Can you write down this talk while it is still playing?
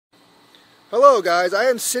Hello guys, I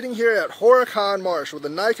am sitting here at Horicon Marsh with the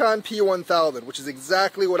Nikon P1000, which is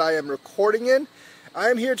exactly what I am recording in. I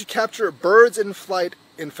am here to capture birds in flight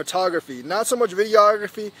in photography. Not so much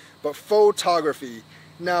videography, but photography.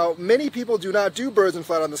 Now, many people do not do birds in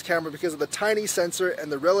flight on this camera because of the tiny sensor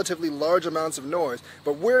and the relatively large amounts of noise,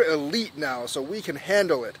 but we're elite now, so we can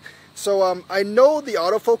handle it. So I know the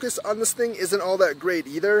autofocus on this thing isn't all that great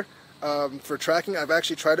either. For tracking. I've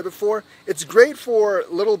actually tried it before. It's great for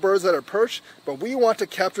little birds that are perched, but we want to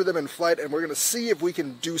capture them in flight, and we're going to see if we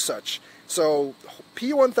can do such. So,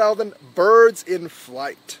 P1000, birds in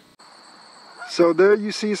flight. So there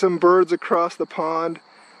you see some birds across the pond,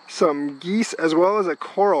 some geese, as well as a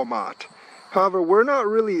coral mott. However, we're not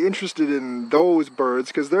really interested in those birds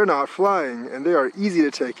because they're not flying, and they are easy to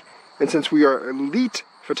take. And since we are elite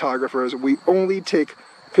photographers, we only take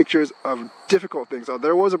pictures of difficult things. So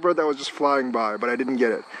there was a bird that was just flying by, but I didn't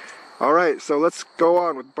get it. Alright, so let's go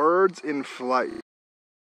on with birds in flight.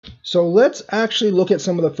 So let's actually look at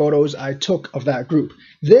some of the photos I took of that group.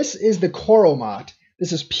 This is the coral mott.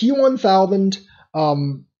 This is P1000,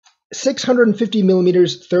 650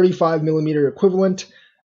 millimeters, 35 millimeter equivalent.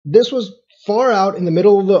 This was far out in the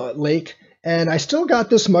middle of the lake, and I still got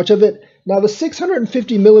this much of it. Now the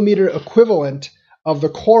 650 millimeter equivalent of the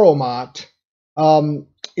coral mott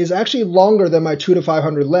is actually longer than my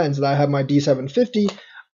 2-500 lens that I have my D750.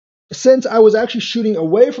 Since I was actually shooting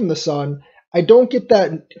away from the sun, I don't get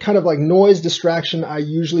that kind of like noise distraction I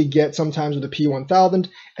usually get sometimes with the P1000,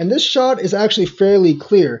 and this shot is actually fairly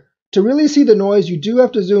clear. To really see the noise, you do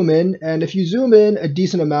have to zoom in, and if you zoom in a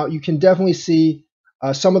decent amount, you can definitely see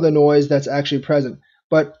some of the noise that's actually present.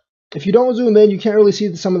 But if you don't zoom in, you can't really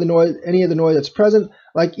see some of the noise, any of the noise that's present.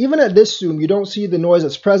 Like even at this zoom, you don't see the noise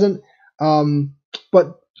that's present.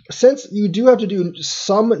 But since you do have to do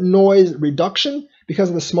some noise reduction because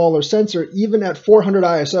of the smaller sensor, even at 400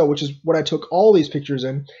 ISO, which is what I took all these pictures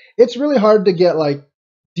in, it's really hard to get like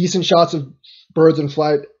decent shots of birds in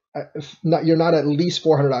flight if you're not at least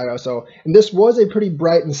 400 ISO. And this was a pretty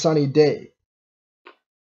bright and sunny day.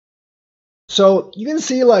 So you can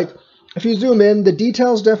see, like, if you zoom in, the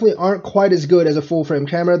details definitely aren't quite as good as a full frame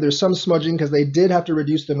camera. There's some smudging because they did have to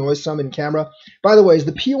reduce the noise some in camera. By the way,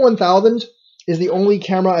 the P1000 is the only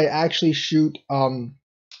camera I actually shoot in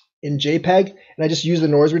JPEG, and I just use the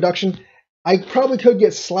noise reduction. I probably could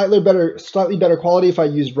get slightly better quality if I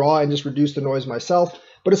use RAW and just reduce the noise myself,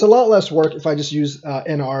 but it's a lot less work if I just use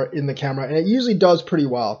NR in the camera, and it usually does pretty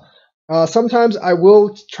well. Sometimes I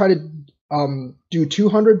will try to do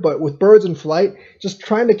 200, but with birds in flight, just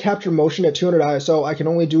trying to capture motion at 200 ISO, I can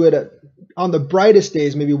only do it on the brightest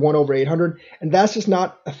days, maybe 1/800, and that's just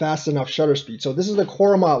not a fast enough shutter speed. So this is the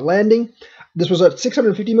coral mott landing. This was at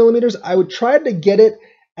 650 millimeters. I would try to get it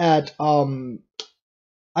at, I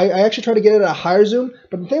actually try to get it at a higher zoom,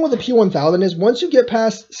 but the thing with the P1000 is once you get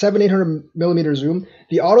past 700-800 millimeter zoom,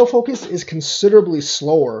 the autofocus is considerably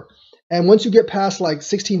slower. And once you get past like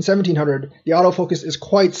 1600-1700, the autofocus is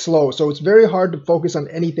quite slow. So it's very hard to focus on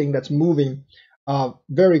anything that's moving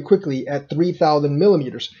very quickly at 3000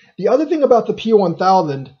 millimeters. The other thing about the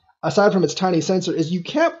P1000, aside from its tiny sensor, is you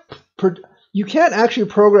can't actually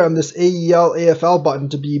program this AEL AFL button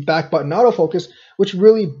to be back button autofocus, which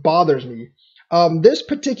really bothers me. This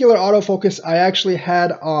particular autofocus I actually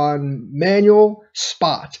had on manual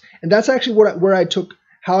spot, and that's actually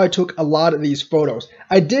how I took a lot of these photos.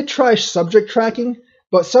 I did try subject tracking,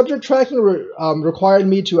 but subject tracking required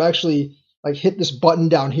me to actually like hit this button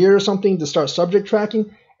down here or something to start subject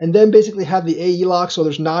tracking, and then basically have the AE lock so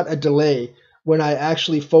there's not a delay when I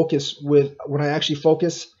actually focus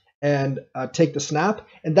and take the snap,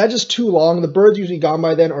 and that's just too long. The bird's usually gone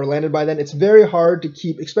by then or landed by then. It's very hard to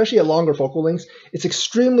keep, especially at longer focal lengths, it's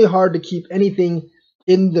extremely hard to keep anything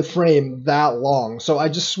in the frame that long. So I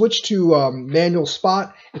just switched to manual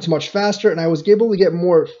spot. It's much faster, and I was able to get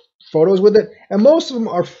more photos with it, and most of them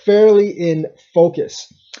are fairly in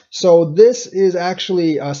focus. So this is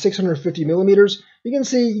actually 650 millimeters. You can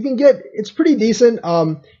see, it's pretty decent.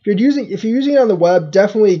 If you're using it on the web,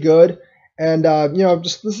 definitely good. And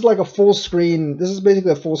this is like a full screen. This is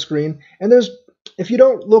basically a full screen. And if you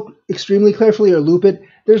don't look extremely carefully or loop it,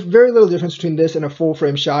 there's very little difference between this and a full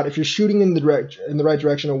frame shot. If you're shooting in the right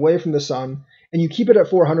direction away from the sun, and you keep it at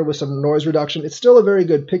 400 with some noise reduction, it's still a very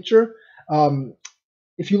good picture.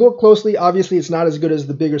 If you look closely, obviously it's not as good as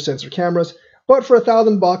the bigger sensor cameras, but for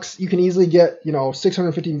 $1,000, you can easily get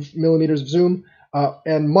 650 millimeters of zoom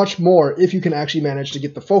and much more if you can actually manage to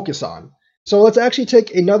get the focus on. So let's actually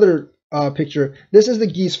take another picture. This is the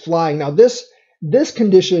geese flying. Now this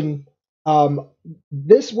condition Um,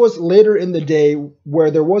 this was later in the day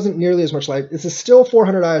where there wasn't nearly as much light. This is still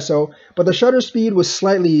 400 ISO, but the shutter speed was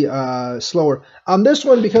slightly slower. On this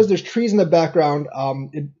one, because there's trees in the background,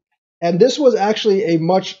 and this was actually a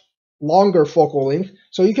much longer focal length,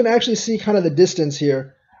 so you can actually see kind of the distance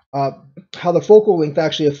here, how the focal length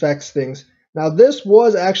actually affects things. Now this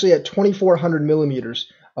was actually at 2400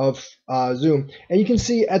 millimeters of zoom, and you can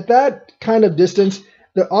see at that kind of distance,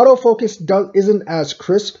 the autofocus isn't as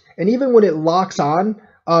crisp, and even when it locks on,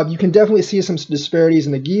 you can definitely see some disparities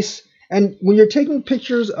in the geese. And when you're taking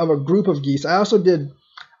pictures of a group of geese, I also did,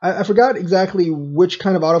 I forgot exactly which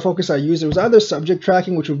kind of autofocus I used. It was either subject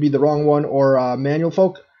tracking, which would be the wrong one, or manual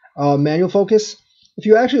focus. If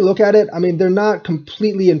you actually look at it, I mean, they're not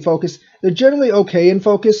completely in focus. They're generally okay in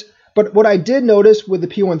focus, but what I did notice with the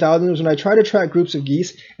P1000 was when I tried to track groups of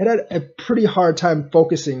geese, it had a pretty hard time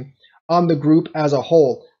focusing on the group as a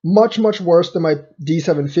whole. Much, much worse than my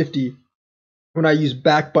D750 when I use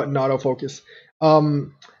back button autofocus.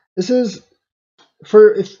 This is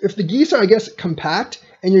for if the geese are, I guess, compact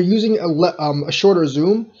and you're using a shorter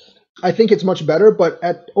zoom, I think it's much better. But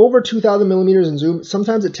at over 2000 millimeters in zoom,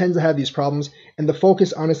 sometimes it tends to have these problems, and the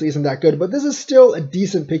focus honestly isn't that good. But this is still a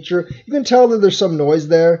decent picture. You can tell that there's some noise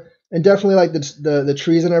there, and definitely like the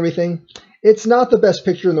trees and everything. It's not the best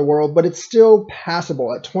picture in the world, but it's still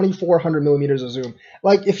passable at 2400 millimeters of zoom.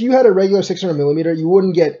 Like if you had a regular 600 millimeter, you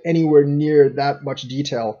wouldn't get anywhere near that much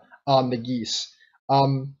detail on the geese.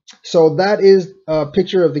 So that is a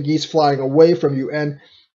picture of the geese flying away from you. And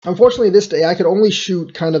unfortunately, this day I could only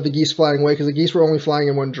shoot kind of the geese flying away because the geese were only flying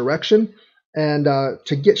in one direction. And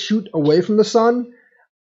to shoot away from the sun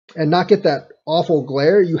and not get that awful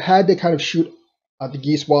glare, you had to kind of shoot the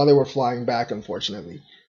geese while they were flying back, unfortunately.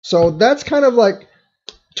 So that's kind of like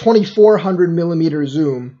 2400 millimeter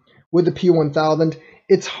zoom with the P1000.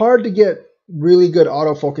 It's hard to get really good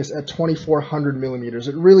autofocus at 2400 millimeters.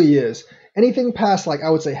 It really is. Anything past, like I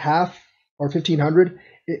would say half or 1500,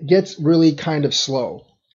 it gets really kind of slow.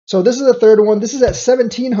 So this is the third one. This is at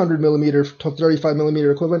 1700 millimeter to 35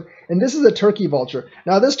 millimeter equivalent, and this is a turkey vulture.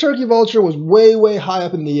 Now this turkey vulture was way, way high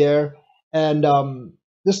up in the air, and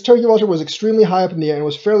this turkey vulture was extremely high up in the air and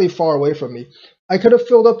was fairly far away from me. I could have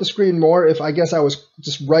filled up the screen more if I guess I was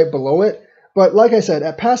just right below it. But like I said,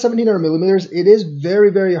 at past 1700 millimeters, it is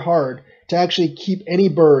very, very hard to actually keep any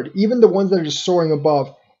bird, even the ones that are just soaring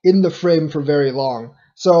above, in the frame for very long.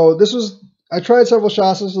 So I tried several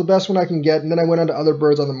shots. This was the best one I can get, and then I went on to other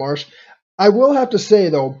birds on the marsh. I will have to say,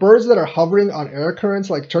 though, birds that are hovering on air currents,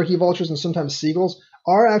 like turkey vultures and sometimes seagulls,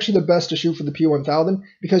 are actually the best to shoot for the P1000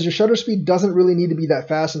 because your shutter speed doesn't really need to be that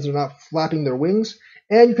fast since they're not flapping their wings.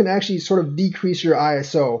 And you can actually sort of decrease your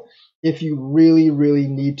ISO if you really, really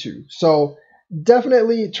need to. So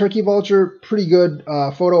definitely turkey vulture, pretty good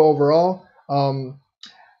photo overall.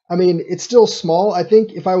 I mean, it's still small. I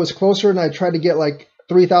think if I was closer and I tried to get like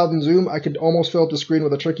 3000 zoom, I could almost fill up the screen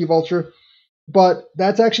with a turkey vulture. But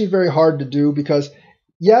that's actually very hard to do because,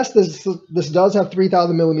 yes, this does have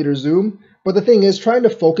 3000 millimeter zoom. But the thing is, trying to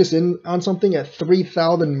focus in on something at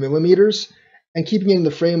 3000 millimeters and keeping it in the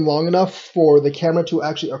frame long enough for the camera to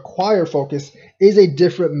actually acquire focus is a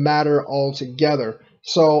different matter altogether.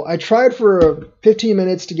 So I tried for 15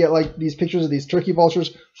 minutes to get like these pictures of these turkey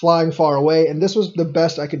vultures flying far away, and this was the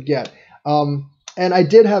best I could get. And I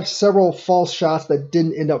did have several false shots that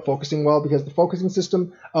didn't end up focusing well because the focusing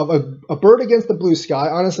system of a bird against the blue sky,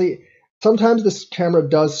 honestly, sometimes this camera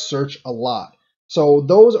does search a lot. So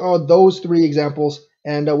those are those three examples,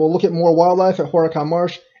 and we'll look at more wildlife at Horicon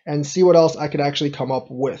Marsh and see what else I could actually come up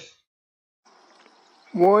with.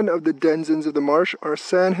 One of the denizens of the marsh are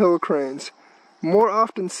sandhill cranes, more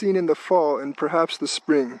often seen in the fall and perhaps the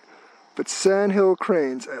spring. But sandhill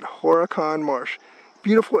cranes at Horicon Marsh,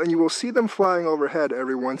 beautiful, and you will see them flying overhead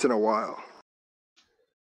every once in a while.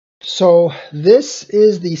 So this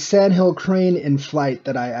is the sandhill crane in flight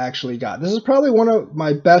that I actually got. This is probably one of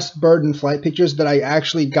my best bird in flight pictures that I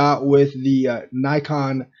actually got with the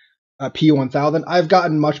Nikon P1000. I've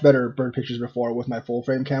gotten much better bird pictures before with my full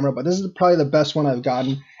frame camera, but this is probably the best one I've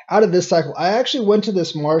gotten out of this cycle. I actually went to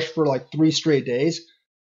this marsh for like 3 straight days,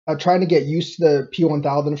 trying to get used to the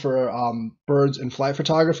P1000 for birds in flight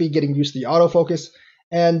photography, getting used to the autofocus.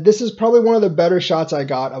 And this is probably one of the better shots I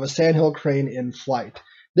got of a sandhill crane in flight.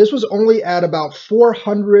 This was only at about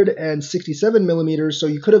 467 millimeters, so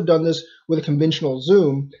you could have done this with a conventional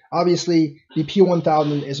zoom. Obviously, the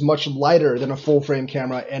P1000 is much lighter than a full-frame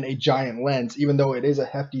camera and a giant lens, even though it is a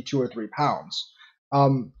hefty 2 or 3 pounds.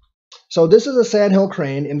 So this is a sandhill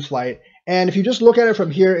crane in flight, and if you just look at it from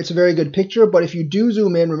here, it's a very good picture, but if you do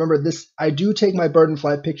zoom in, remember this, I do take my bird in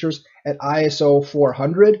flight pictures at ISO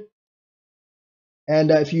 400. And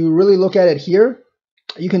if you really look at it here,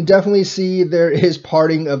 you can definitely see there is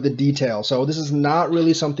parting of the detail. So this is not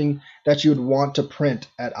really something that you would want to print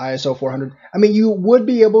at ISO 400. I mean, you would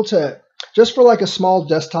be able to, just for like a small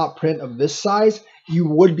desktop print of this size, you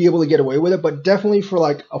would be able to get away with it, but definitely for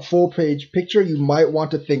like a full page picture, you might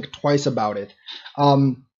want to think twice about it.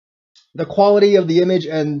 The quality of the image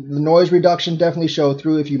and the noise reduction definitely show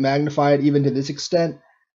through if you magnify it even to this extent.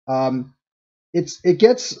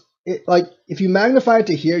 Like if you magnify it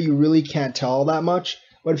to here, you really can't tell that much.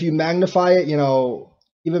 But if you magnify it, you know,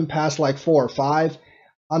 even past like 4 or 5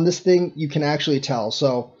 on this thing, you can actually tell.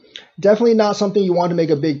 So definitely not something you want to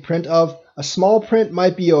make a big print of. A small print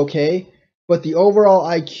might be okay, but the overall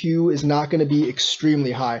IQ is not going to be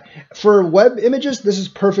extremely high. For web images, this is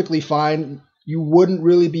perfectly fine. You wouldn't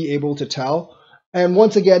really be able to tell. And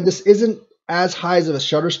once again, this isn't as high of a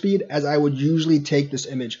shutter speed as I would usually take this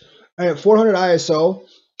image. And at 400 ISO,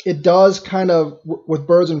 it does kind of, with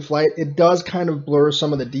birds in flight, it does kind of blur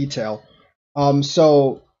some of the detail.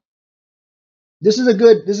 So this is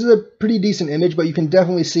a pretty decent image, but you can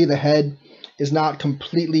definitely see the head is not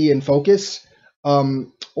completely in focus.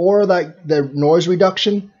 Or like the noise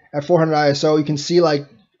reduction at 400 ISO, you can see like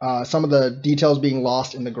some of the details being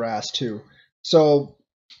lost in the grass too. So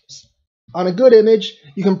on a good image,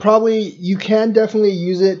 you can definitely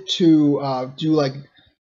use it to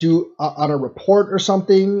do on a report or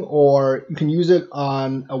something, or you can use it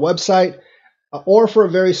on a website, or for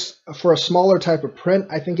a smaller type of print.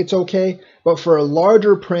 I think it's okay, but for a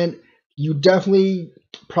larger print, you definitely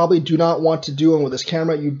probably do not want to do it with this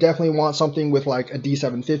camera. You definitely want something with like a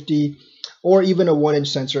D750 or even a 1-inch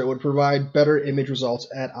sensor. It would provide better image results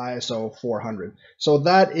at ISO 400. So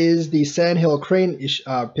that is the Sandhill crane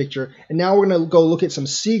picture. And now we're going to go look at some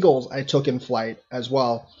seagulls I took in flight as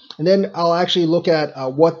well. And then I'll actually look at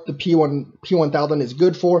what the P1000 is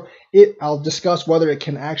good for. I'll discuss whether it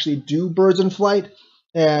can actually do birds in flight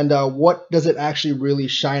and what does it actually really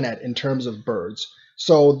shine at in terms of birds.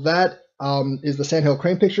 So that is the Sandhill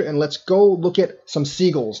crane picture, and let's go look at some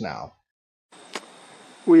seagulls now.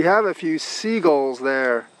 We have a few seagulls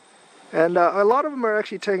there, and a lot of them are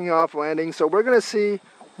actually taking off landing, so we're going to see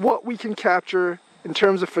what we can capture in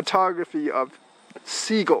terms of photography of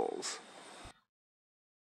seagulls.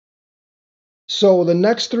 So the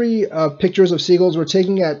next 3 pictures of seagulls we're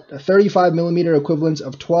taking at 35mm equivalents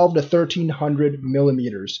of 12 to 1300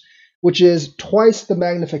 millimeters, which is twice the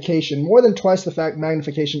magnification, more than twice the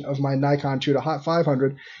magnification of my Nikon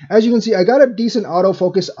 500. As you can see, I got a decent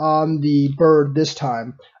autofocus on the bird this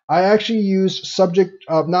time. I actually used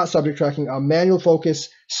not subject tracking, a manual focus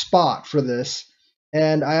spot for this,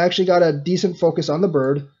 and I actually got a decent focus on the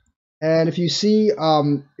bird. And if you see,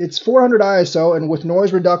 it's 400 ISO, and with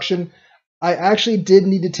noise reduction, I actually did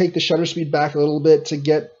need to take the shutter speed back a little bit to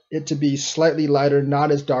get it to be slightly lighter, not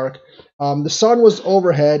as dark. The sun was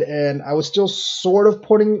overhead, and I was still sort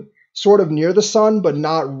of near the sun, but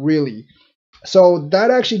not really. So that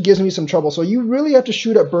actually gives me some trouble. So you really have to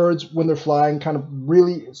shoot at birds when they're flying, kind of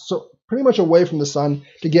pretty much away from the sun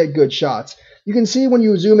to get good shots. You can see when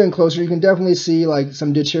you zoom in closer, you can definitely see like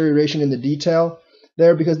some deterioration in the detail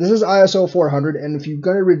there, because this is ISO 400, and if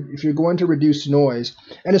you're going to reduce noise,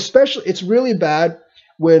 and especially it's really bad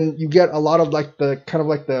when you get a lot of like the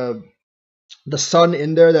sun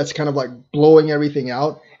in there that's kind of like blowing everything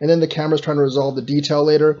out, and then the camera's trying to resolve the detail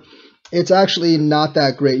later. It's actually not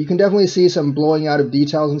that great. You can definitely see some blowing out of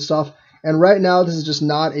details and stuff, and right now this is just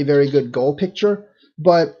not a very good goal picture.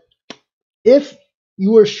 But if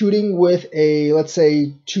you were shooting with a, let's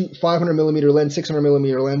say, 500mm lens,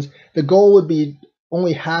 600mm lens, the goal would be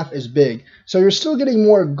only half as big. So you're still getting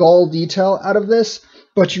more goal detail out of this,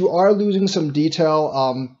 but you are losing some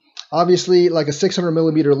detail. Obviously, like a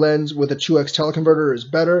 600mm lens with a 2x teleconverter is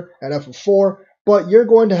better at f4, but you're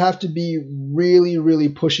going to have to be really, really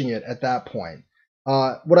pushing it at that point.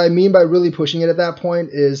 What I mean by really pushing it at that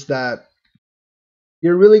point is that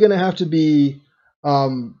you're really going to have to be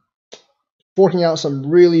forking out some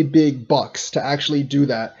really big bucks to actually do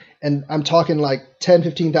that. And I'm talking like $10,000,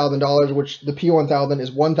 $15,000, which the P1000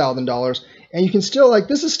 is $1,000. And you can still, like,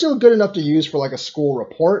 this is still good enough to use for like a school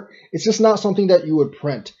report. It's just not something that you would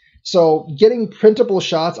print. So getting printable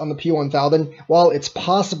shots on the P1000, while it's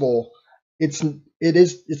possible, it's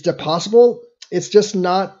possible. It's just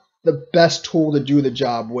not the best tool to do the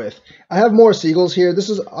job with. I have more seagulls here.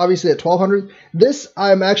 This is obviously at 1200. This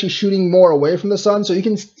I'm actually shooting more away from the sun, so you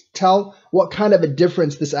can tell what kind of a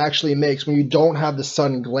difference this actually makes when you don't have the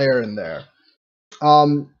sun glare in there.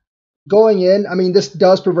 Going in, I mean, this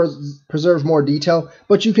does preserve more detail,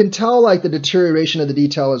 but you can tell like the deterioration of the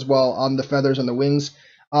detail as well on the feathers and the wings.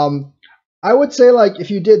 I would say, like,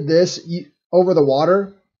 if you did this, over the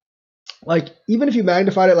water, like even if you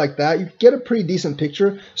magnified it like that, you get a pretty decent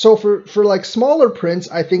picture. So for like smaller prints,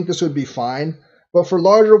 I think this would be fine. But for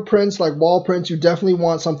larger prints like wall prints, you definitely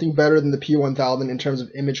want something better than the P1000 in terms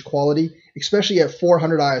of image quality, especially at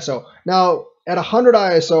 400 ISO. Now, at 100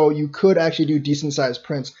 ISO, you could actually do decent sized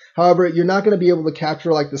prints. However, you're not going to be able to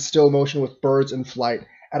capture like the still motion with birds in flight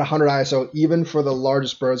at 100 ISO, even for the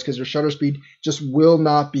largest birds, because your shutter speed just will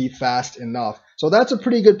not be fast enough. So that's a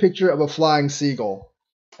pretty good picture of a flying seagull.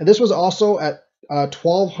 And this was also at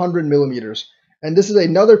 1200 millimeters. And this is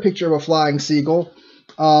another picture of a flying seagull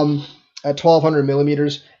at 1200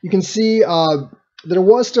 millimeters. You can see there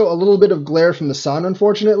was still a little bit of glare from the sun,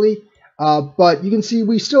 unfortunately. But you can see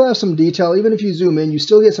we still have some detail. Even if you zoom in, you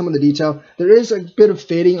still get some of the detail. There is a bit of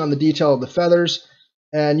fading on the detail of the feathers.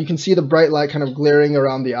 And you can see the bright light kind of glaring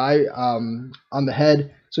around the eye, on the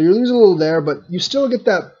head. So you're losing a little there, but you still get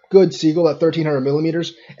that good seagull at 1300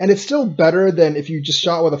 millimeters. And it's still better than if you just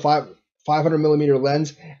shot with a 500 millimeter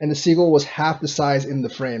lens and the seagull was half the size in the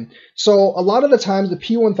frame. So a lot of the times the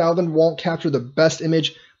P1000 won't capture the best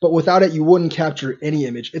image, but without it you wouldn't capture any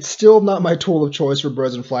image. It's still not my tool of choice for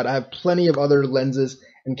birds in flight. I have plenty of other lenses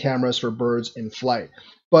and cameras for birds in flight.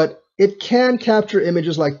 But it can capture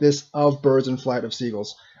images like this of birds in flight of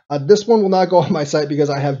seagulls. This one will not go on my site because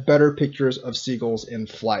I have better pictures of seagulls in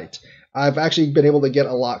flight. I've actually been able to get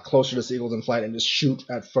a lot closer to seagulls in flight and just shoot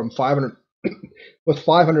from 500 with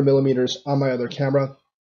 500 millimeters on my other camera,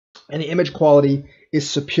 and the image quality is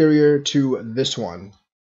superior to this one.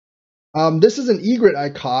 This is an egret I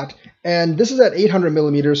caught, and this is at 800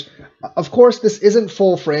 millimeters. Of course, this isn't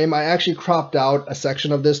full frame. I actually cropped out a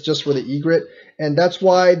section of this just for the egret, and that's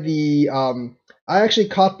why I actually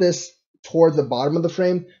caught this towards the bottom of the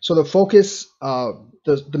frame, so the focus,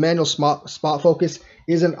 the manual spot focus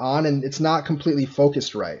isn't on, and it's not completely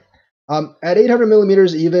focused right. At 800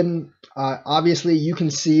 millimeters even, obviously you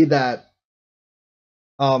can see that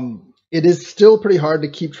it is still pretty hard to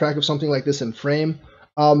keep track of something like this in frame.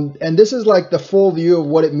 And this is like the full view of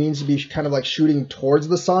what it means to be kind of like shooting towards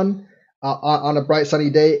the sun on a bright sunny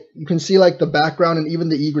day. You can see like the background and even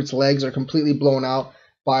the egret's legs are completely blown out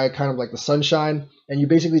by kind of like the sunshine, and you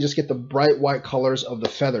basically just get the bright white colors of the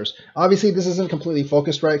feathers. Obviously this isn't completely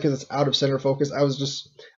focused right because it's out of center focus.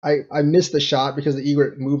 I missed the shot because the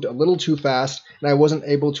egret moved a little too fast and I wasn't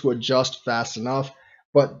able to adjust fast enough.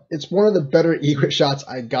 But it's one of the better egret shots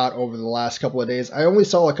I got over the last couple of days. I only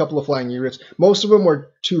saw a couple of flying egrets. Most of them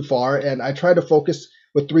were too far, and I tried to focus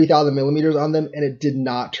with 3000 millimeters on them, and it did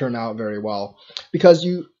not turn out very well. Because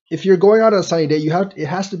if you're going out on a sunny day, it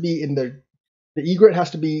has to be in the egret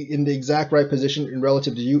has to be in the exact right position in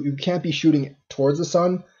relative to you. You can't be shooting towards the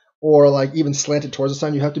sun or like even slanted towards the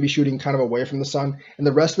sun. You have to be shooting kind of away from the sun. And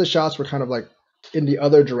the rest of the shots were kind of like in the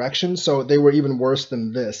other direction, so they were even worse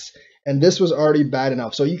than this. And this was already bad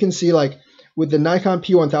enough. So you can see like with the Nikon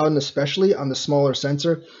P1000, especially on the smaller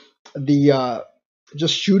sensor, the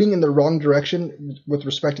just shooting in the wrong direction with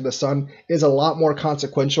respect to the sun is a lot more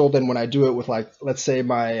consequential than when I do it with, like, let's say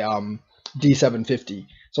my D750.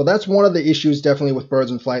 So that's one of the issues definitely with birds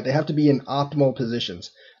in flight. They have to be in optimal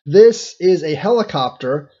positions. This is a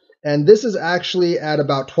helicopter, and this is actually at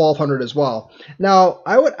about 1200 as well. Now,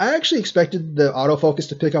 I actually expected the autofocus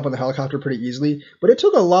to pick up on the helicopter pretty easily, but it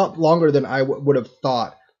took a lot longer than I would have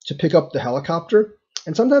thought to pick up the helicopter,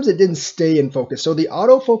 and sometimes it didn't stay in focus. So the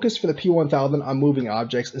autofocus for the P1000 on moving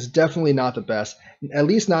objects is definitely not the best, at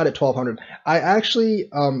least not at 1200. I actually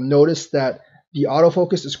noticed that the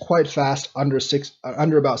autofocus is quite fast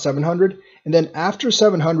under about 700, and then after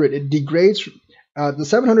 700 it degrades. The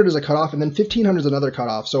 700 is a cutoff, and then 1500 is another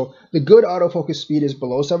cutoff. So the good autofocus speed is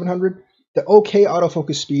below 700. The okay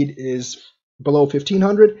autofocus speed is below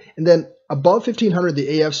 1500, and then above 1500,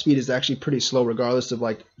 the AF speed is actually pretty slow, regardless of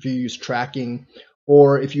like if you use tracking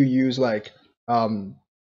or if you use like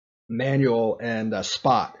manual and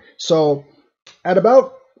spot. So at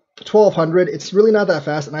about 1200, it's really not that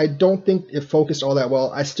fast, and I don't think it focused all that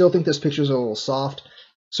well. I still think this picture is a little soft.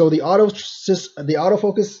 So the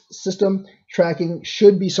autofocus system tracking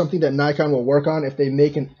should be something that Nikon will work on if they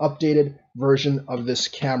make an updated version of this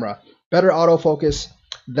camera. Better autofocus,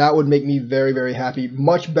 that would make me very, very happy.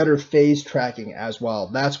 Much better phase tracking as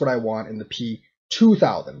well. That's what I want in the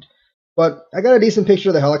P2000. But I got a decent picture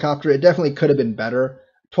of the helicopter. It definitely could have been better.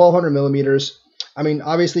 1200 millimeters. I mean,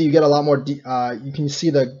 obviously you get a lot more, you can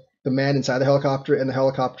see the man inside the helicopter and the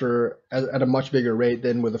helicopter at a much bigger rate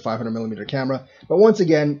than with a 500 millimeter camera. But once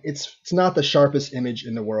again, it's not the sharpest image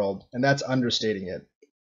in the world, and that's understating it.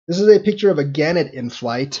 This is a picture of a gannet in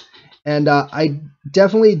flight, and I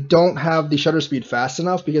definitely don't have the shutter speed fast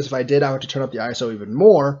enough, because if I did, I would have to turn up the ISO even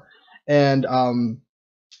more. And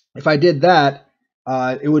If I did that,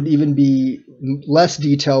 it would even be less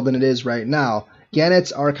detailed than it is right now.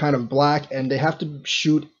 Ganets are kind of black, and they have to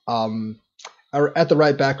shoot at the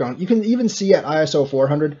right background. You can even see at ISO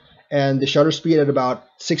 400 and the shutter speed at about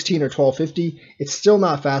 16 or 1250, it's still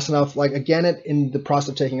not fast enough. Like a Ganet in the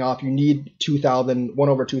process of taking off, you need 2000,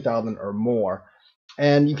 1/2000 or more.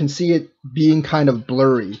 And you can see it being kind of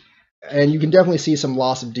blurry. And you can definitely see some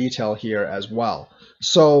loss of detail here as well.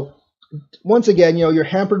 So once again, you're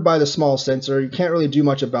hampered by the small sensor. You can't really do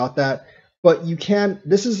much about that. But you can,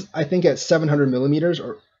 this is, I think, at 700 millimeters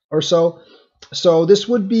or so. So this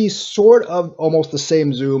would be sort of almost the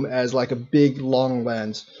same zoom as like a big long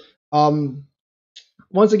lens.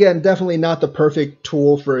 Once again, definitely not the perfect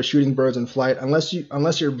tool for shooting birds in flight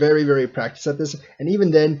unless you're very, very practiced at this, and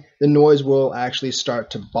even then the noise will actually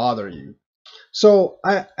start to bother you. So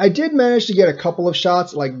I did manage to get a couple of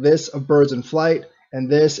shots like this of birds in flight, and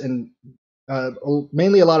this, and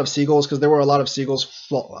mainly a lot of seagulls, because there were a lot of seagulls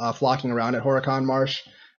flocking around at Horicon Marsh.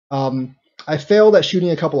 I failed at shooting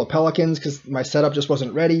a couple of pelicans because my setup just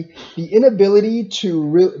wasn't ready. The inability,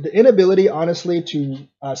 honestly, to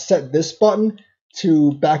set this button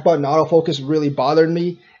to back button autofocus really bothered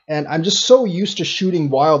me. And I'm just so used to shooting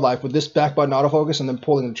wildlife with this back button autofocus and then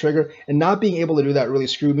pulling the trigger, and not being able to do that really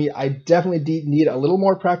screwed me. I definitely need a little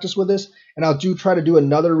more practice with this, and I'll try to do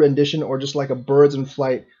another rendition or just like a birds in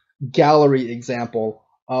flight gallery example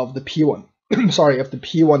of the P1, sorry, of the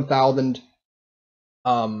P1000.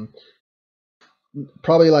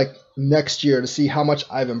 Probably like next year, to see how much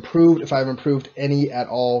I've improved, if I've improved any at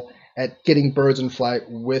all at getting birds in flight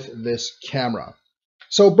with this camera.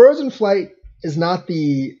 So birds in flight is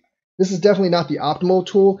this is definitely not the optimal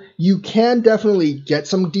tool. You can definitely get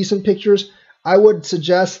some decent pictures. I would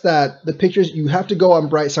suggest that the pictures, you have to go on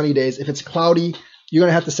bright sunny days. If it's cloudy, you're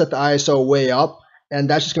gonna have to set the ISO way up, and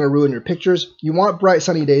that's just gonna ruin your pictures. You want bright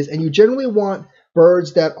sunny days, and you generally want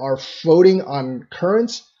birds that are floating on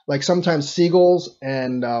currents, like sometimes seagulls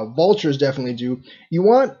and vultures definitely do. You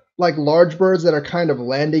want like large birds that are kind of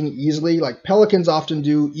landing easily, like pelicans often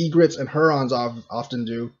do, egrets and herons often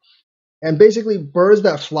do. And basically birds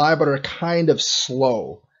that fly but are kind of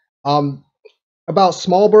slow. About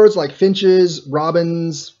small birds like finches,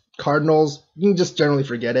 robins, cardinals, you can just generally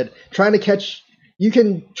forget it. Trying to catch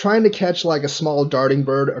like a small darting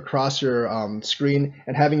bird across your screen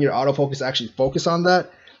and having your autofocus actually focus on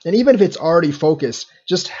that. And even if it's already focused,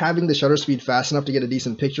 just having the shutter speed fast enough to get a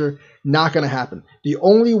decent picture, not going to happen. The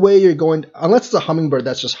only way you're going, unless it's a hummingbird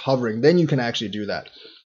that's just hovering, then you can actually do that.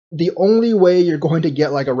 The only way you're going to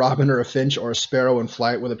get like a robin or a finch or a sparrow in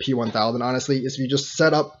flight with a P1000, honestly, is if you just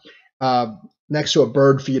set up next to a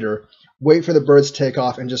bird feeder, wait for the birds to take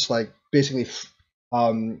off, and just like basically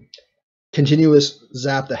continuous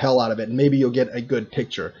zap the hell out of it, and maybe you'll get a good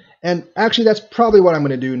picture. And actually, that's probably what I'm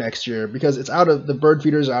going to do next year, because the bird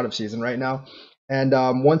feeders are out of season right now. And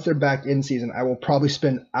once they're back in season, I will probably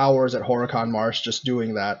spend hours at Horicon Marsh just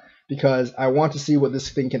doing that, because I want to see what this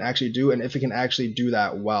thing can actually do, and if it can actually do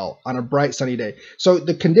that well on a bright sunny day. So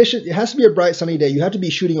the condition, it has to be a bright sunny day. You have to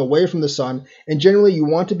be shooting away from the sun, and generally you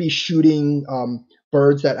want to be shooting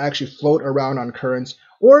birds that actually float around on currents,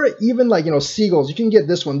 or even like, seagulls. You can get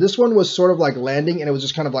this one. This one was sort of like landing, and it was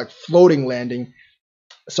just kind of like floating landing.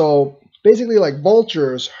 So basically like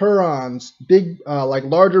vultures, herons, big like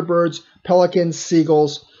larger birds, pelicans,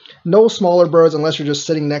 seagulls, no smaller birds unless you're just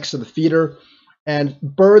sitting next to the feeder, and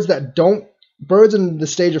birds in the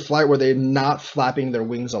stage of flight where they're not flapping their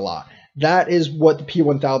wings a lot. That is what the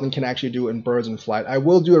P1000 can actually do in birds in flight. I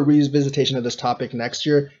will do a revisitation of this topic next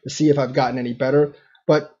year to see if I've gotten any better.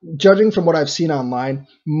 But judging from what I've seen online,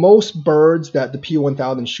 most birds that the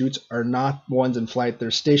P1000 shoots are not ones in flight.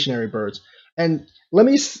 They're stationary birds. And let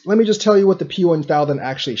me just tell you what the P1000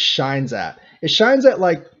 actually shines at. It shines at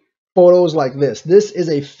like photos like this. This is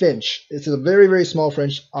a finch. It's a very, very small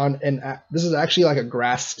finch this is actually like a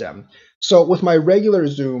grass stem. So with my regular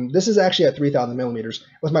zoom, this is actually at 3000 millimeters.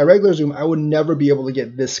 With my regular zoom, I would never be able to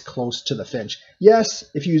get this close to the finch. Yes,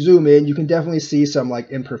 if you zoom in, you can definitely see some like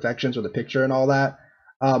imperfections with the picture and all that.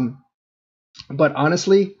 But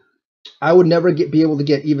honestly, I would never be able to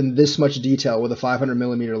get even this much detail with a 500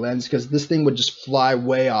 millimeter lens, because this thing would just fly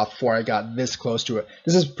way off before I got this close to it.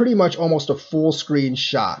 This is pretty much almost a full screen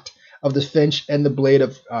shot of the finch and the blade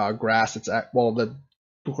of grass. The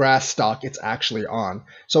grass stalk it's actually on.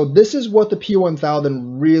 So this is what the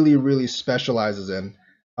P1000 really, really specializes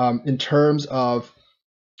in terms of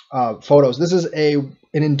photos. This is an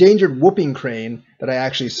endangered whooping crane that I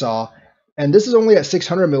actually saw, and this is only at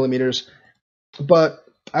 600 millimeters, but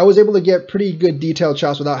I was able to get pretty good detailed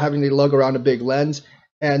shots without having to lug around a big lens.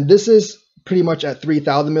 And this is pretty much at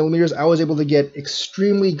 3,000 millimeters, I was able to get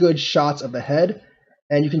extremely good shots of the head,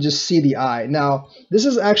 and you can just see the eye. Now, this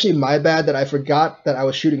is actually my bad that I forgot that I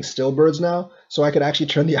was shooting still birds now, so I could actually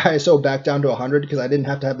turn the ISO back down to 100 because I didn't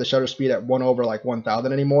have to have the shutter speed at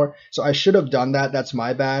 1/1000 anymore. So I should have done that. That's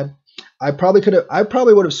my bad. I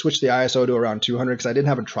probably would have switched the ISO to around 200 because I didn't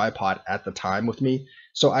have a tripod at the time with me.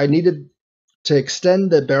 So I needed to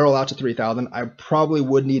extend the barrel out to 3,000. I probably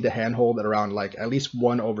would need to handhold at around like at least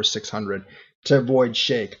 1/600 to avoid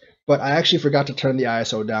shake. But I actually forgot to turn the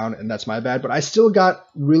ISO down, and that's my bad. But I still got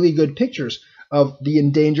really good pictures of the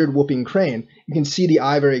endangered whooping crane. You can see the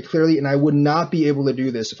eye very clearly, and I would not be able to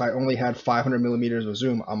do this if I only had 500 millimeters of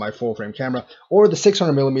zoom on my full frame camera, or the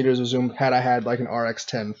 600 millimeters of zoom had I had like an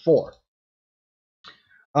RX10 IV.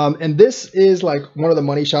 And this is like one of the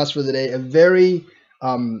money shots for the day. A very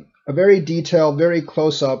detailed, very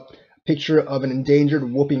close-up picture of an endangered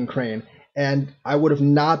whooping crane. And I would have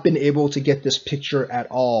not been able to get this picture at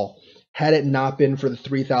all had it not been for the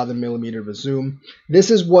 3,000 millimeter of zoom.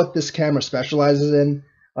 This is what this camera specializes in.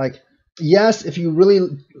 Like, yes, if you really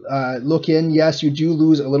look in, yes, you do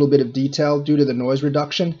lose a little bit of detail due to the noise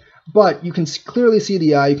reduction, but you can clearly see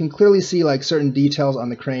the eye. You can clearly see like certain details on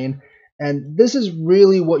the crane. And this is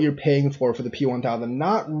really what you're paying for the P1000,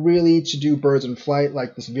 not really to do birds in flight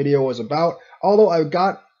like this video was about. Although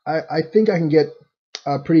I think I can get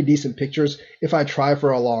pretty decent pictures if I try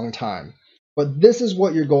for a long time. But this is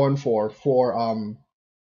what you're going for when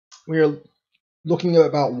you're looking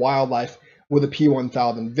about wildlife with a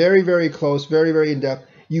P1000. Very, very close, very, very in-depth.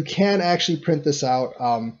 You can actually print this out.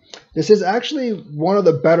 This is actually one of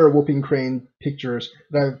the better whooping crane pictures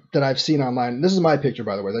that I've seen online. This is my picture,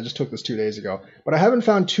 by the way. I just took this 2 days ago. But I haven't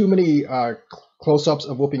found too many close-ups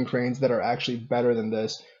of whooping cranes that are actually better than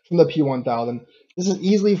this from the P1000. This is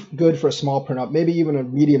easily good for a small print-up, maybe even a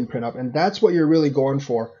medium print-up, and that's what you're really going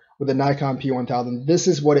for with the Nikon P1000. This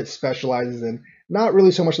is what it specializes in. Not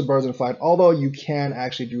really so much the birds in flight, although you can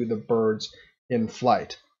actually do the birds in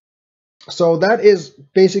flight. So that is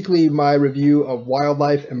basically my review of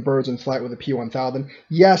wildlife and birds in flight with the P1000.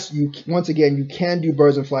 Yes, once again, you can do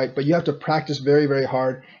birds in flight, but you have to practice very, very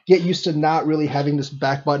hard. Get used to not really having this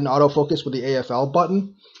back button autofocus with the AFL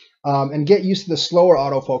button, and get used to the slower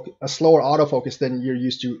autofocus than you're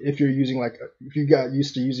used to if you got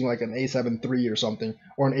used to using like an A7 III or something,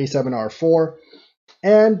 or an A7R4.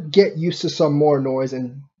 And get used to some more noise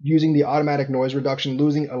and using the automatic noise reduction,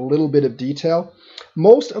 losing a little bit of detail.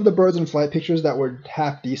 Most of the birds in flight pictures that were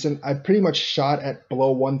half decent, I pretty much shot at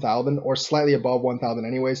below 1,000 or slightly above 1,000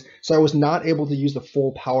 anyways, so I was not able to use the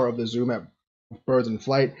full power of the zoom at birds in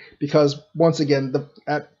flight because, once again,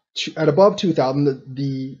 at above 2,000,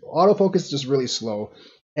 the autofocus is just really slow,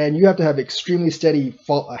 and you have to have extremely steady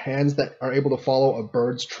hands that are able to follow a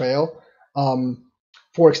bird's trail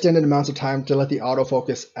for extended amounts of time to let the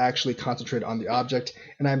autofocus actually concentrate on the object,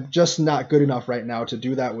 and I'm just not good enough right now to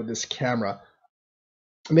do that with this camera.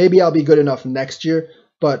 Maybe I'll be good enough next year,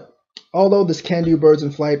 but although this can do birds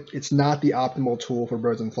in flight, it's not the optimal tool for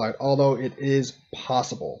birds in flight, although it is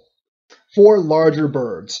possible for larger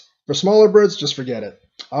birds. For smaller birds, just forget it.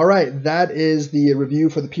 All right, that is the review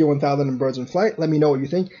for the P1000 and birds in flight. Let me know what you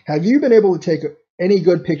think. Have you been able to take any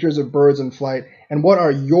good pictures of birds in flight, and what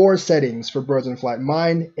are your settings for birds in flight?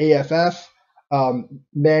 Mine, AFF,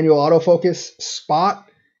 manual autofocus, spot,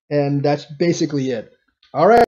 and that's basically it. All right.